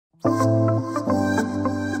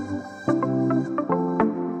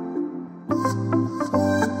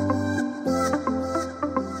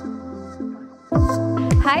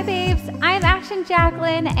Action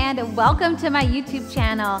Jacqueline, and welcome to my YouTube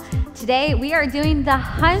channel. Today we are doing the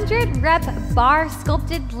 100 rep bar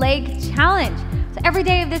sculpted leg challenge. So every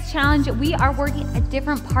day of this challenge, we are working a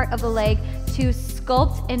different part of the leg to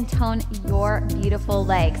sculpt and tone your beautiful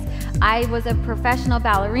legs. I was a professional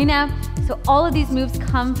ballerina, so all of these moves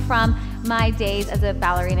come from my days as a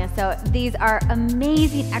ballerina. So these are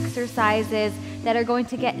amazing exercises that are going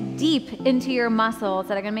to get deep into your muscles,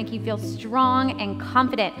 that are gonna make you feel strong and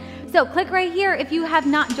confident. So click right here if you have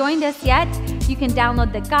not joined us yet. You can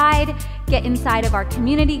download the guide, get inside of our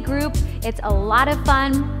community group. It's a lot of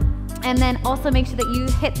fun. And then also make sure that you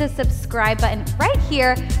hit the subscribe button right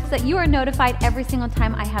here so that you are notified every single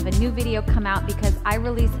time I have a new video come out, because I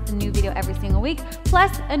release a new video every single week,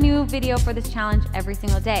 plus a new video for this challenge every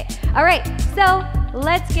single day. All right, so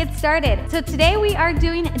let's get started. So today we are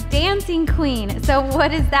doing Dancing Queen. So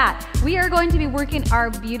what is that? We are going to be working our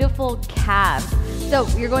beautiful calves. So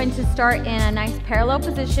you're going to start in a nice parallel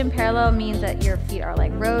position. Parallel means that your feet are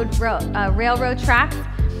like railroad tracks.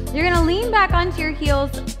 You're gonna lean back onto your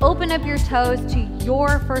heels, open up your toes to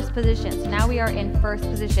your first position. So now we are in first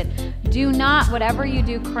position. Do not, whatever you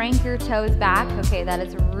do, crank your toes back. Okay, that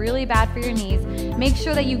is really bad for your knees. Make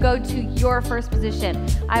sure that you go to your first position.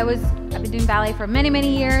 I've been doing ballet for many,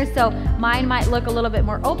 many years, so mine might look a little bit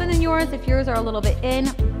more open than yours. If yours are a little bit in,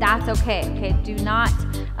 that's okay. Okay, do not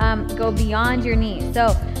go beyond your knees.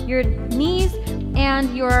 So your knees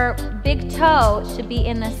and your big toe should be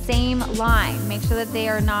in the same line. Make sure that they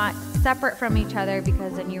are not separate from each other,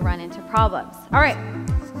 because then you run into problems. All right,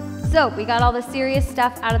 so we got all the serious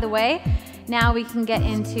stuff out of the way. Now we can get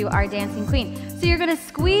into our Dancing Queen. So you're gonna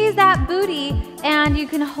squeeze that booty, and you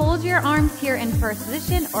can hold your arms here in first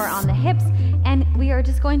position or on the hips, and we are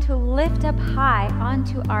just going to lift up high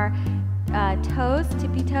onto our toes,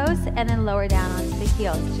 tippy toes, and then lower down onto the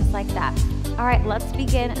heels, just like that. All right, let's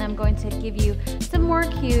begin, and I'm going to give you some more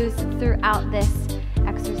cues throughout this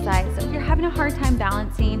exercise. So if you're having a hard time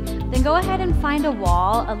balancing, then go ahead and find a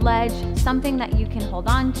wall, a ledge, something that you can hold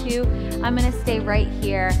on to. I'm gonna stay right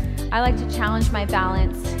here. I like to challenge my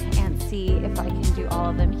balance and see if I can do all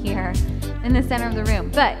of them here in the center of the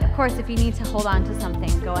room. But of course, if you need to hold on to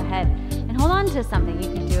something, go ahead and hold on to something.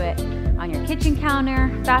 You can do it on your kitchen counter,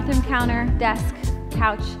 bathroom counter, desk,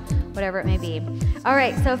 couch, whatever it may be. All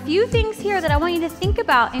right, so a few things here that I want you to think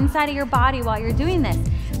about inside of your body while you're doing this.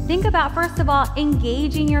 Think about, first of all,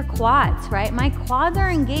 engaging your quads, right? My quads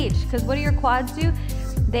are engaged, because what do your quads do?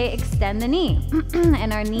 They extend the knee,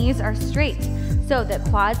 and our knees are straight. So the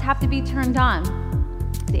quads have to be turned on.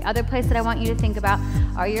 The other place that I want you to think about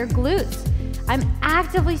are your glutes. I'm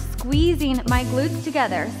actively squeezing my glutes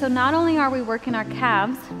together. So not only are we working our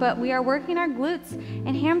calves, but we are working our glutes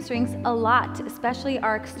and hamstrings a lot, especially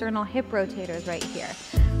our external hip rotators right here.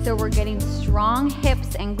 So we're getting strong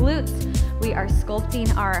hips and glutes. We are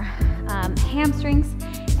sculpting our hamstrings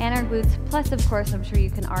and our glutes. Plus, of course, I'm sure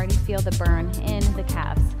you can already feel the burn in the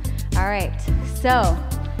calves. All right, so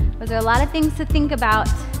those are a lot of things to think about,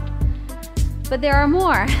 but there are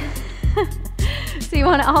more. So you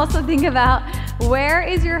want to also think about, where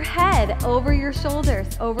is your head? Over your shoulders,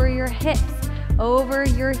 over your hips, over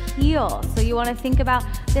your heels. So you want to think about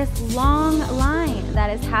this long line that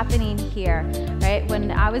is happening here, right? When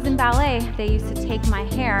I was in ballet, they used to take my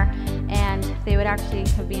hair, and they would actually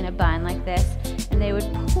be in a bun like this, and they would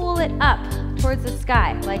pull it up towards the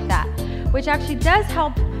sky like that, which actually does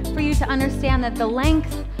help for you to understand that the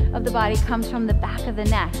length of the body comes from the back of the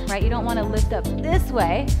neck, right? You don't want to lift up this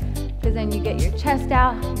way, because then you get your chest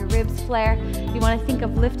out, your ribs flare. You want to think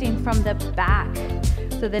of lifting from the back,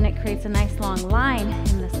 so then it creates a nice long line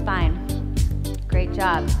in the spine. Great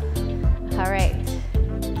job. All right.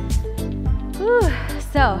 Whew.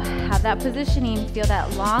 So have that positioning, feel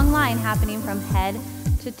that long line happening from head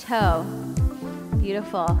to toe.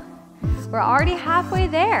 Beautiful. We're already halfway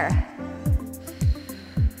there.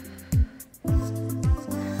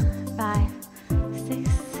 5, 6,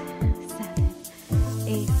 7,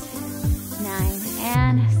 8, 9,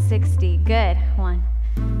 and 60. Good. 1,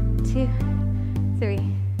 2, 3,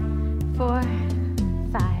 4,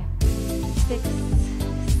 5, 6,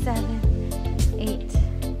 7, 8,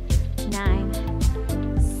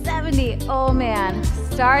 9, 70. Oh man,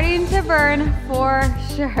 starting to burn for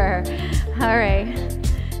sure. All right.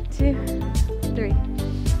 2, 3,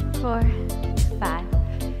 4, 5,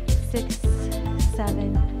 6,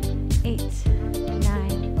 7, 8,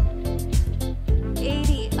 9,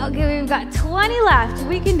 80. Okay, we've got 20 left.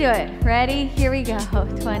 We can do it. Ready? Here we go.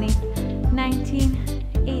 20, 19,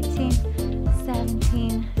 18,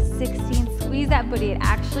 17, 16. Squeeze that booty. It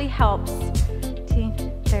actually helps.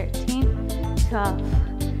 13,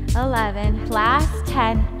 12, 11. Last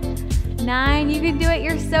 10, 9, you can do it,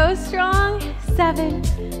 you're so strong. 7,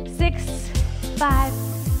 6, 5,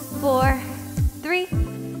 4, 3,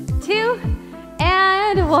 2,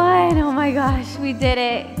 and 1. Oh my gosh, we did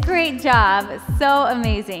it. Great job. So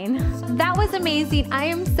amazing. That was amazing. I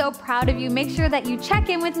am so proud of you. Make sure that you check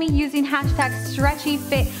in with me using hashtag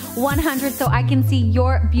StretchyFit100 so I can see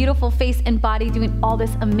your beautiful face and body doing all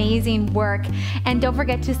this amazing work. And don't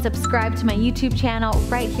forget to subscribe to my YouTube channel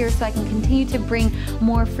right here so I can continue to bring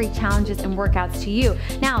more free challenges and workouts to you.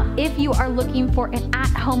 Now, if you are looking for an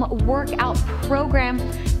at-home workout program,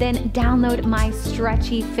 then download my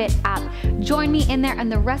Stretchy Fit app. Join me in there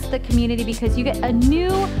and the rest of the community because you get a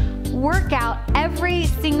new workout every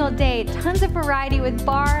single day. Tons of variety with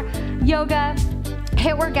bar, yoga,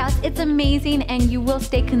 HIIT workouts. It's amazing, and you will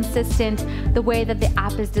stay consistent the way that the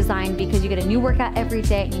app is designed because you get a new workout every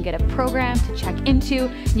day and you get a program to check into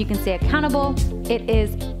and you can stay accountable. It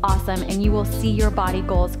is awesome, and you will see your body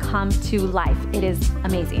goals come to life. It is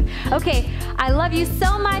amazing. Okay, I love you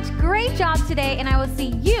so much. Great job today, and I will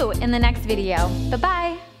see you in the next video.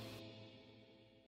 Bye-bye.